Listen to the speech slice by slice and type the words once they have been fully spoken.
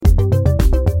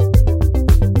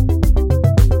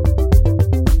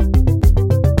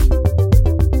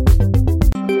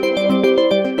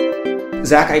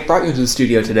Zach, I brought you into the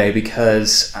studio today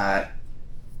because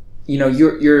you're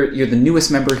the newest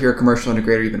member here at Commercial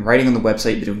Integrator. You've been writing on the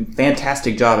website. You've been doing a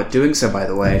fantastic job at doing so, by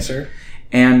the way. Yes, sir.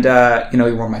 And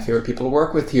you're one of my favorite people to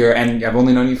work with here, and I've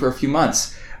only known you for a few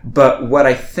months. But what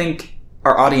I think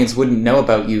our audience wouldn't know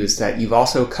about you is that you've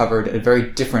also covered a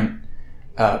very different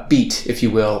beat, if you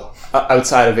will,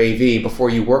 outside of AV. Before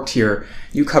you worked here,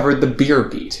 you covered the beer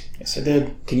beat. Yes, I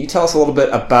did. Can you tell us a little bit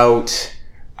about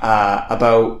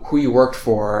who you worked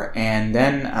for? And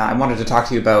then I wanted to talk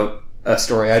to you about a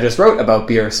story I just wrote about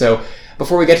beer. So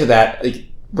before we get to that,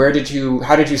 how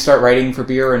did you start writing for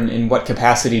beer, and in what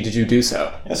capacity did you do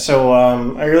so? Yeah, so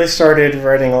I really started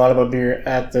writing a lot about beer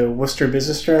at the Worcester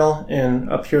Business Journal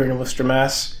up here in Worcester,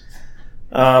 Mass.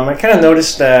 I kind of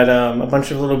noticed that a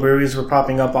bunch of little breweries were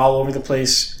popping up all over the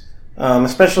place,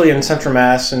 especially in Central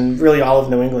Mass and really all of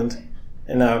New England,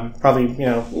 and probably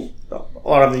a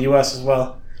lot of the U.S. as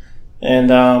well.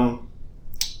 And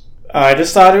I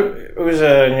just thought it was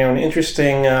an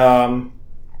interesting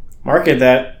market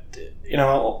that a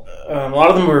lot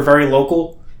of them were very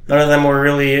local. None of them were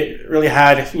really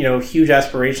had huge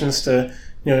aspirations to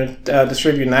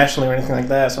distribute nationally or anything like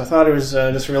that. So I thought it was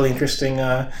just really interesting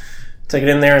to get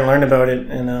in there and learn about it,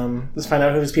 and just find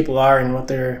out who these people are and what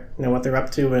they're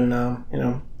up to, and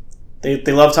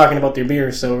they love talking about their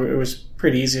beer, so it was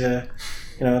pretty easy to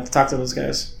to talk to those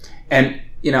guys. And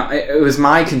it was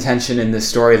my contention in this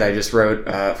story that I just wrote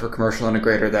for Commercial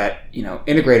Integrator that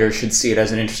integrators should see it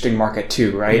as an interesting market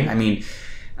too, right? Mm-hmm. I mean,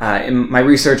 in my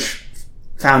research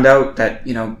found out that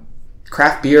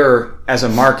craft beer as a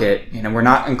market, we're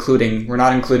not including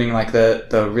like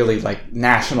the really like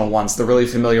national ones, the really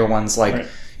familiar ones like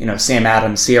right. Sam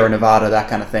Adams, Sierra Nevada, that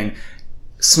kind of thing.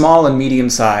 Small and medium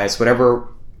size, whatever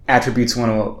attributes you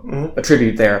want to mm-hmm.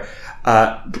 attribute there,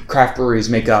 craft breweries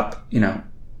make up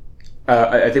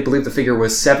I believe the figure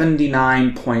was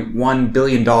 $79.1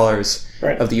 billion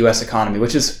right. of the U.S. economy,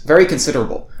 which is very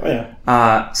considerable. Oh,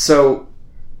 yeah. So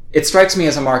it strikes me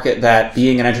as a market that,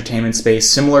 being an entertainment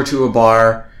space, similar to a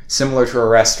bar, similar to a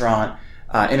restaurant,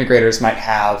 integrators might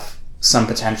have some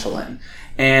potential in.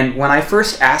 And when I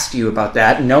first asked you about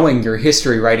that, knowing your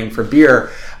history writing for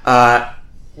beer, I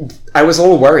was a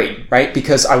little worried, right?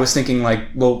 Because I was thinking,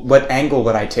 well, what angle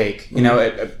would I take?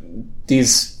 Mm-hmm.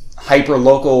 These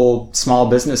hyper-local small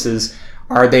businesses,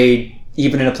 are they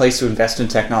even in a place to invest in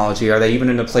technology? Are they even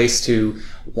in a place to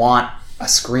want a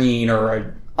screen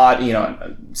or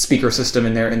a speaker system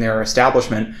in their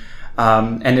establishment?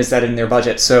 And is that in their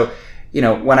budget? So,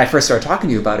 when I first started talking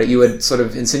to you about it, you had sort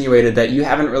of insinuated that you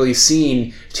haven't really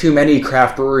seen too many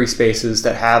craft brewery spaces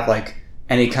that have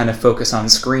any kind of focus on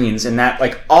screens, and that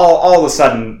all of a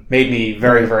sudden made me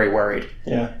very, very worried.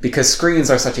 Yeah. Because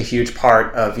screens are such a huge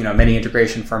part of many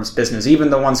integration firms' business. Even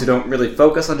the ones who don't really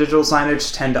focus on digital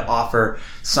signage tend to offer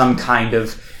some kind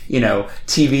of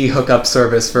TV hookup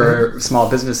service for mm-hmm. small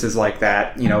businesses like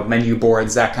that. Menu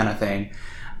boards, that kind of thing.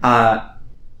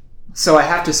 So I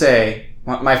have to say,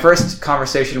 my first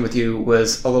conversation with you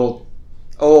was a little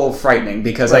frightening,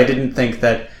 because right. I didn't think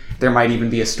that there might even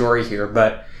be a story here,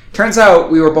 but turns out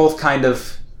we were both kind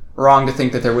of wrong to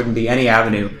think that there wouldn't be any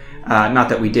avenue. Not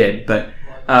that we did, but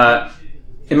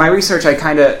in my research,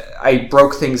 I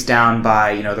broke things down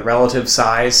by the relative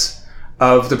size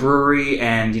of the brewery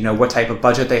and what type of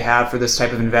budget they have for this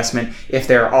type of investment, if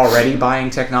they're already buying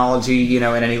technology in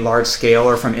any large scale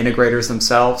or from integrators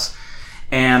themselves.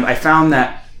 And I found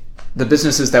that the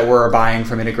businesses that were buying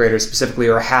from integrators specifically,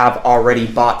 or have already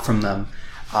bought from them,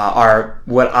 are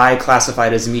what I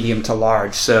classified as medium to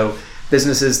large. So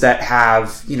businesses that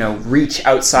have, reach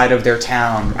outside of their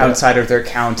town, outside of their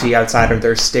county, outside of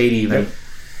their state even. Yep.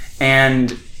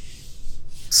 And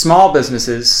small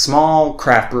businesses, small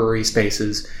craft brewery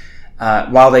spaces,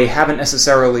 while they haven't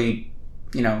necessarily,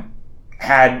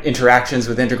 had interactions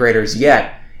with integrators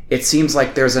yet, it seems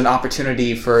like there's an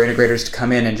opportunity for integrators to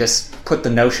come in and just put the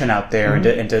notion out there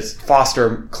mm-hmm. and to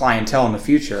foster clientele in the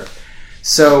future.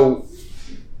 So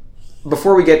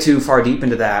before we get too far deep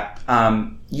into that,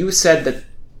 you said that,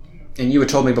 and you had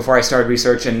told me before I started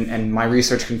research, and my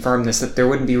research confirmed this, that there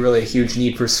wouldn't be really a huge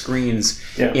need for screens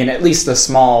in at least the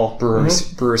small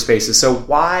brewer spaces. So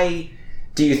why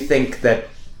do you think that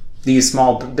these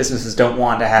small businesses don't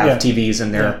want to have TVs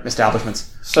in their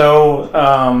establishments? So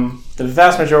the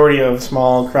vast majority of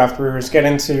small craft brewers get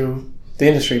into the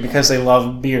industry because they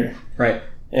love beer. Right.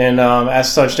 And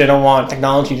as such, they don't want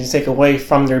technology to take away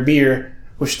from their beer,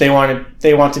 which they want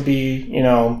to be,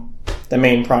 the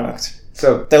main product.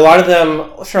 So a lot of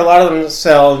them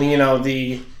sell,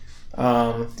 the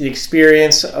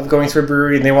experience of going to a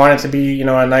brewery, and they want it to be, a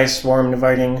nice, warm,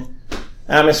 inviting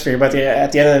atmosphere. But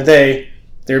at the end of the day,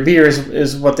 their beer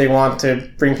is what they want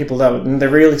to bring people out. And the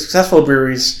really successful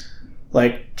breweries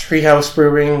like Treehouse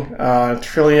Brewing,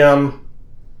 Trillium,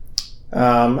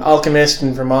 Alchemist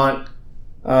in Vermont,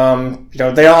 they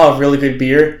all have really good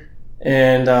beer,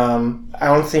 and I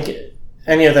don't think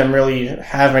any of them really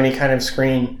have any kind of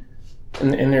screen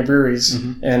in their breweries.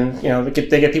 Mm-hmm. And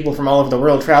they get people from all over the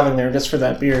world traveling there just for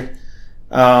that beer.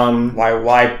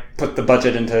 Why put the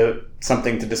budget into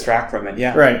something to distract from it?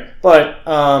 Yeah, right. But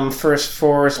for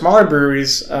smaller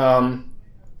breweries, like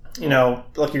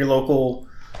your local,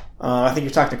 I think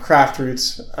you talked to Craft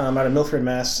Roots out of Milford,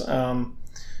 Mass.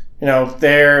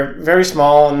 They're very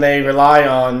small and they rely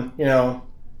on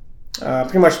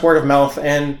pretty much word of mouth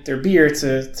and their beer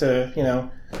to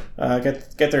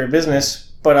get their business.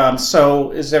 But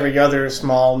so is every other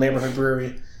small neighborhood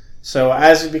brewery. So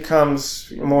as it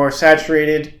becomes more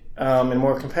saturated and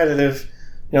more competitive,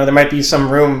 there might be some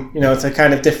room, to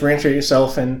kind of differentiate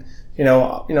yourself and,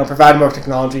 provide more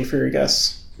technology for your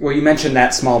guests. Well, you mentioned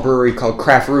that small brewery called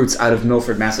Craft Roots out of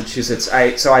Milford, Massachusetts.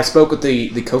 So I spoke with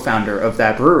the co-founder of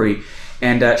that brewery,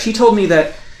 and she told me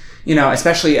that,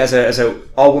 especially as a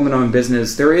all woman-owned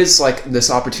business, there is like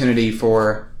this opportunity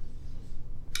for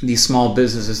these small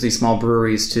businesses, these small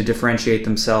breweries to differentiate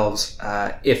themselves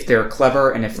if they're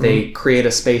clever and if they create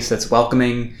a space that's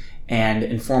welcoming and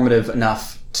informative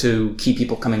enough to keep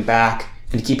people coming back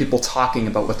and to keep people talking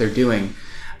about what they're doing.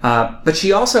 But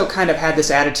she also kind of had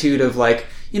this attitude of like,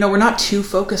 we're not too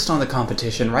focused on the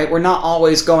competition, right? We're not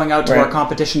always going out to our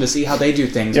competition to see how they do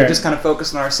things. We're just kind of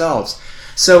focused on ourselves.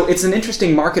 So it's an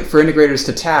interesting market for integrators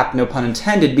to tap, no pun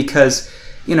intended, because,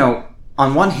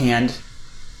 on one hand,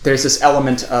 there's this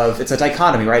element of, it's a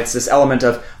dichotomy, right? It's this element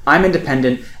of, I'm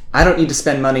independent, I don't need to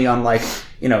spend money on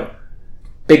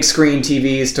big screen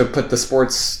TVs to put the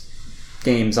sports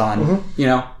games on, they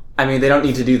don't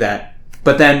need to do that.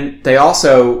 But then they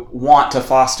also want to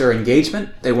foster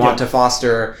engagement. They want to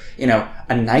foster,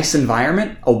 a nice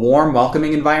environment, a warm,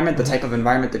 welcoming environment, the type of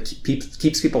environment that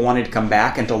keeps people wanting to come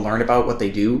back and to learn about what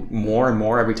they do more and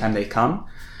more every time they come.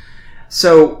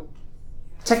 So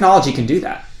technology can do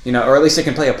that, or at least it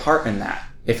can play a part in that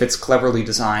if it's cleverly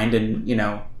designed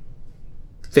and,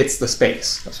 fits the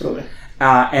space. Absolutely.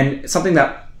 And something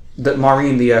that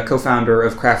Maureen, the co-founder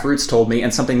of Craft Roots, told me,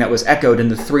 and something that was echoed in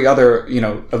the three other,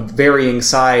 of varying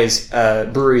size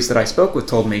breweries that I spoke with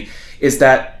told me, is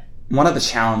that one of the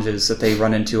challenges that they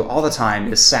run into all the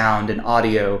time is sound and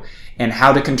audio and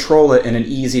how to control it in an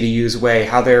easy-to-use way,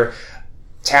 how their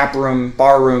taproom,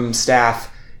 barroom staff,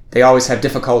 they always have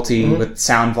difficulty with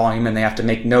sound volume and they have to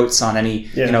make notes on any,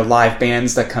 live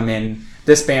bands that come in.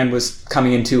 This band was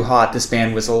coming in too hot, this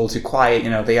band was a little too quiet,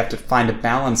 they have to find a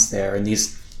balance there in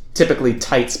these typically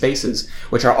tight spaces,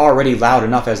 which are already loud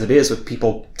enough as it is with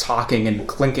people talking and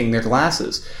clinking their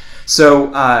glasses.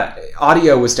 So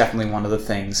audio was definitely one of the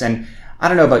things. And I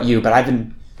don't know about you, but I've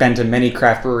been to many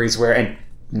craft breweries and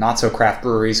not so craft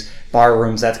breweries, bar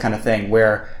rooms, that kind of thing,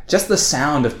 where just the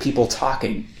sound of people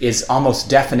talking is almost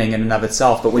deafening in and of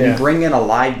itself. But when you bring in a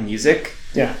live music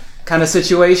kind of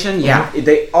situation,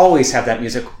 they always have that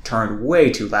music turned way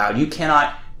too loud. You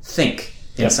cannot think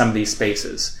in some of these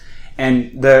spaces.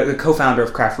 And the co-founder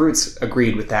of Craft Roots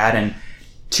agreed with that, and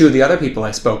two of the other people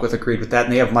I spoke with agreed with that,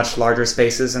 and they have much larger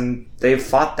spaces, and they've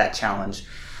fought that challenge.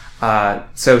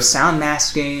 So sound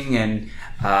masking and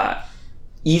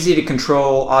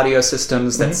easy-to-control audio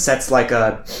systems that sets like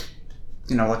an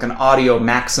audio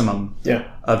maximum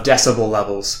of decibel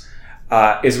levels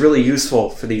is really useful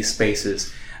for these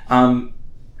spaces.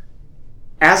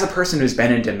 As a person who's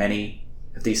been into many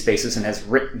of these spaces and has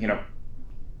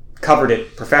covered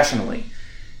it professionally,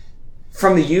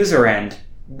 from the user end,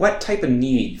 what type of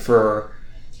need for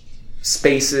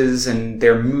spaces and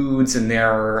their moods and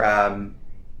their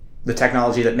the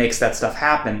technology that makes that stuff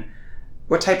happen,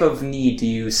 what type of need do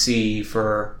you see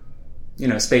for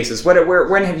spaces?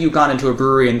 When have you gone into a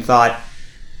brewery and thought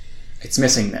it's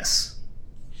missing this?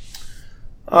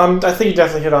 I think you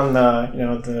definitely hit on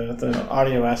the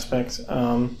audio aspect.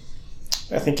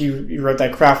 I think you wrote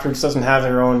that Craft Roots doesn't have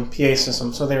their own PA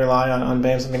system, so they rely on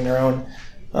bands having their own.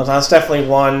 So that's definitely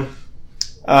one.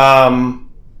 I'm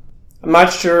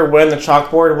not sure when the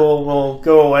chalkboard will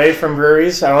go away from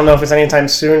breweries. I don't know if it's anytime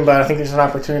soon, but I think there's an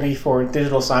opportunity for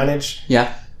digital signage.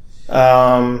 Yeah.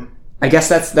 I guess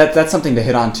that's something to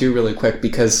hit on too, really quick,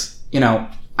 because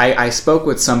I spoke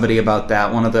with somebody about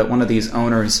that, one of these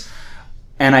owners,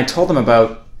 and I told them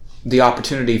about the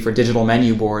opportunity for digital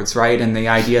menu boards, right? And the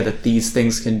idea that these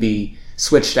things can be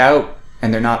switched out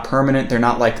and they're not permanent. They're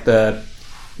not like the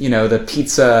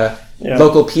pizza,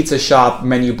 local pizza shop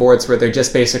menu boards where they're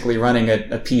just basically running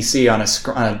a PC on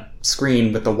a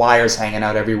screen with the wires hanging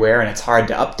out everywhere and it's hard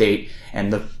to update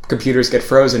and the computers get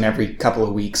frozen every couple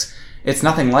of weeks. It's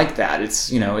nothing like that. It's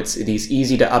these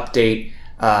easy to update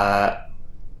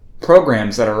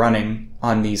programs that are running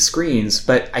on these screens.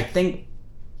 But I think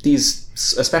these,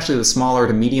 especially the smaller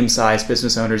to medium-sized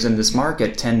business owners in this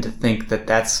market, tend to think that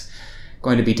that's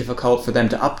going to be difficult for them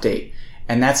to update.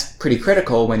 And that's pretty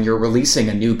critical when you're releasing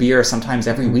a new beer sometimes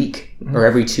every week or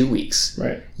every 2 weeks.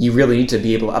 Right. You really need to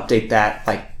be able to update that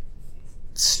like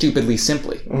stupidly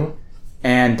simply.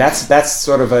 And that's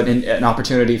sort of an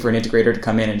opportunity for an integrator to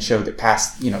come in and show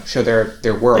show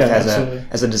their worth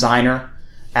as a designer,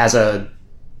 as a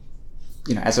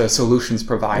solutions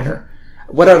provider.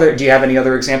 Do you have any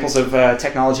other examples of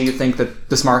technology you think that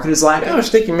this market is lacking? I was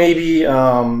thinking maybe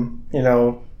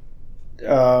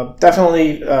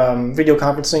definitely video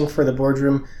conferencing for the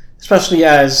boardroom, especially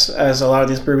as a lot of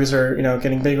these breweries are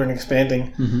getting bigger and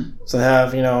expanding. So they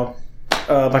have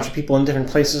a bunch of people in different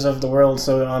places of the world.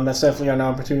 So that's definitely an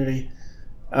opportunity.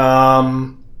 But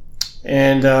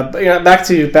back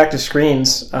to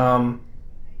screens.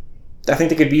 I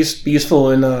think they could be useful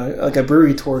in a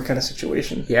brewery tour kind of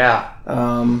situation. Yeah.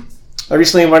 I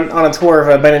recently went on a tour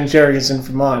of Ben and Jerry's in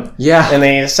Vermont. Yeah. And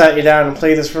they sat you down and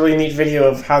played this really neat video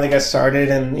of how they got started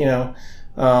and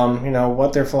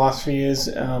what their philosophy is.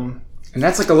 And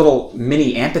that's like a little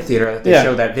mini amphitheater that they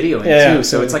show that video in too. Yeah,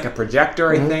 so it's like a projector,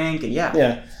 I think. And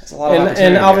it's a lot of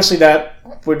and obviously that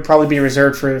would probably be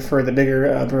reserved for the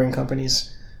bigger brewing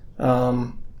companies.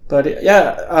 There's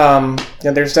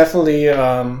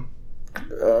definitely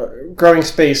growing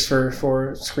space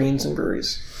for screens and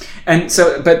breweries. And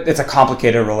so, but it's a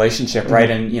complicated relationship, right?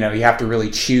 And, you have to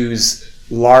really choose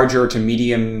large,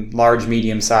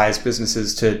 medium-sized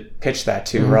businesses to pitch that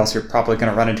to, or else you're probably going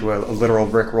to run into a literal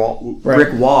brick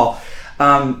wall.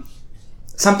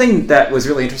 Something that was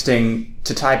really interesting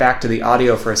to tie back to the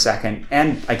audio for a second,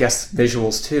 and I guess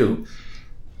visuals too,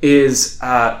 is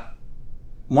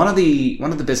one of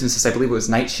the businesses, I believe it was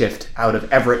Night Shift out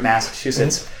of Everett,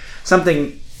 Massachusetts.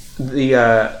 Something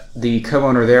the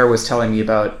co-owner there was telling me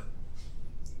about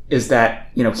is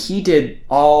that he did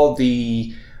all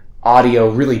the audio,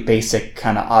 really basic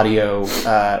kind of audio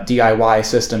DIY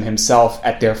system himself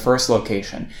at their first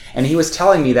location. And he was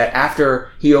telling me that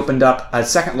after he opened up a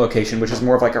second location, which is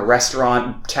more of like a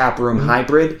restaurant tap room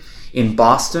hybrid in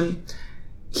Boston,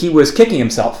 he was kicking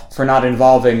himself for not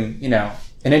involving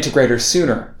an integrator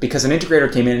sooner, because an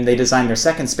integrator came in and they designed their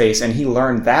second space, and he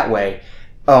learned that way,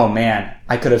 oh man,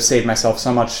 I could have saved myself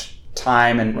so much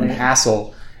time and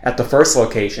hassle at the first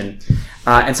location.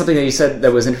 And something that you said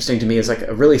that was interesting to me is like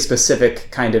a really specific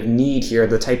kind of need here,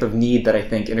 the type of need that I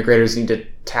think integrators need to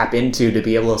tap into to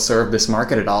be able to serve this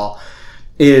market at all,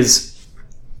 is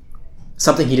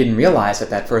something he didn't realize at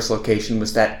that first location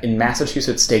was that in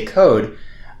Massachusetts state code,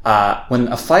 when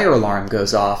a fire alarm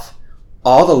goes off,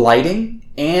 all the lighting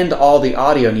and all the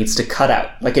audio needs to cut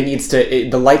out. Like the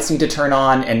lights need to turn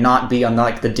on and not be on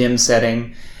like the dim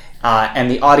setting. And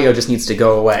the audio just needs to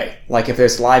go away. Like if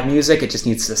there's live music, it just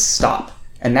needs to stop.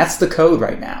 And that's the code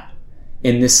right now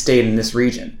in this state, in this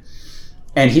region.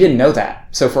 And he didn't know that.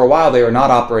 So for a while, they were not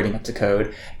operating up to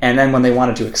code. And then when they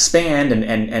wanted to expand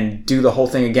and do the whole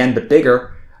thing again, but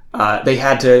bigger, they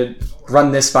had to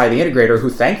run this by the integrator, who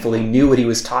thankfully knew what he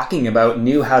was talking about,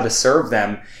 knew how to serve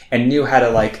them, and knew how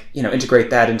to integrate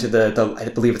that into the I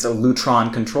believe it's a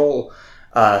Lutron control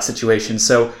situation.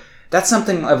 So that's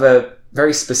something of a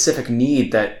very specific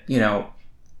need that,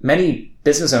 many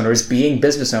business owners,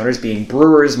 being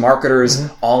brewers, marketers,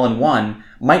 all in one,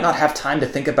 might not have time to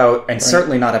think about, and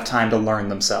certainly not have time to learn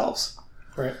themselves.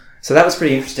 Right. So that was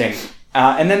pretty interesting.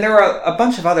 And then there were a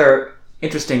bunch of other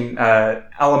interesting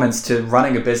elements to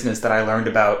running a business that I learned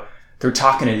about through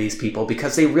talking to these people,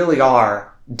 because they really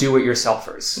are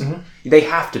do-it-yourselfers. They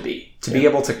have to be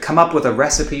able to come up with a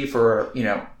recipe for,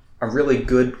 a really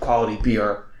good quality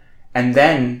beer, and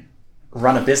then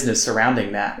run a business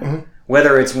surrounding that.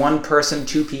 Whether it's one person,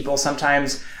 two people,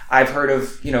 sometimes I've heard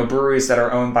of, breweries that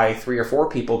are owned by 3 or 4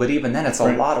 people, but even then it's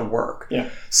a lot of work. Yeah.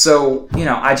 So,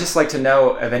 I just like to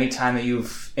know of any time that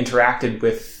you've interacted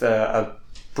with a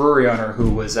brewery owner who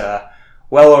was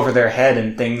well over their head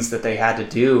in things that they had to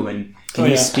do, and can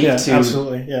you speak to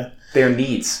absolutely, their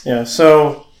needs? Yeah,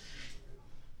 so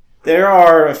there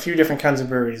are a few different kinds of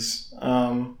breweries.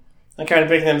 I'm kind of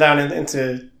breaking them down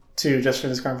into two just for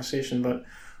this conversation, but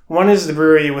one is the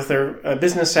brewery with a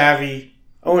business savvy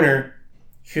owner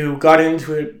who got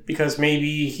into it because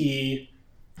maybe he,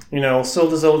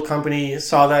 sold his old company,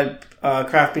 saw that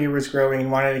craft beer was growing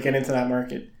and wanted to get into that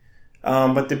market.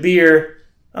 But the beer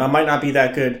might not be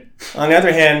that good. On the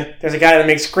other hand, there's a guy that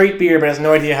makes great beer but has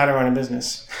no idea how to run a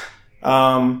business.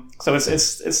 So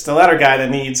it's the latter guy that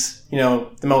needs,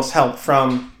 the most help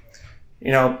from,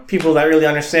 people that really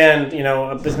understand,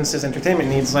 a business's entertainment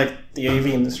needs, like the AV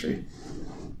industry.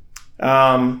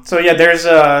 So yeah, there's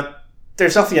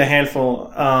definitely a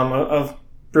handful of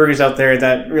breweries out there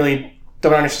that really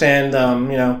don't understand,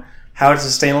 how to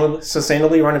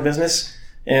sustainably run a business,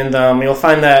 and you'll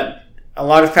find that a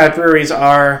lot of craft breweries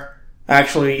are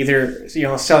actually either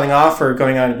selling off or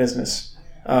going out of business,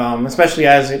 especially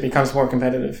as it becomes more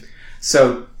competitive.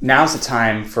 So now's the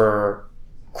time for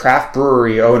craft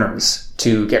brewery owners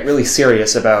to get really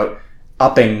serious about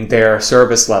upping their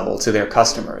service level to their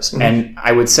customers. Mm-hmm. And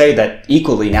I would say that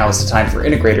equally now is the time for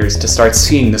integrators to start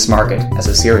seeing this market as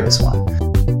a serious one.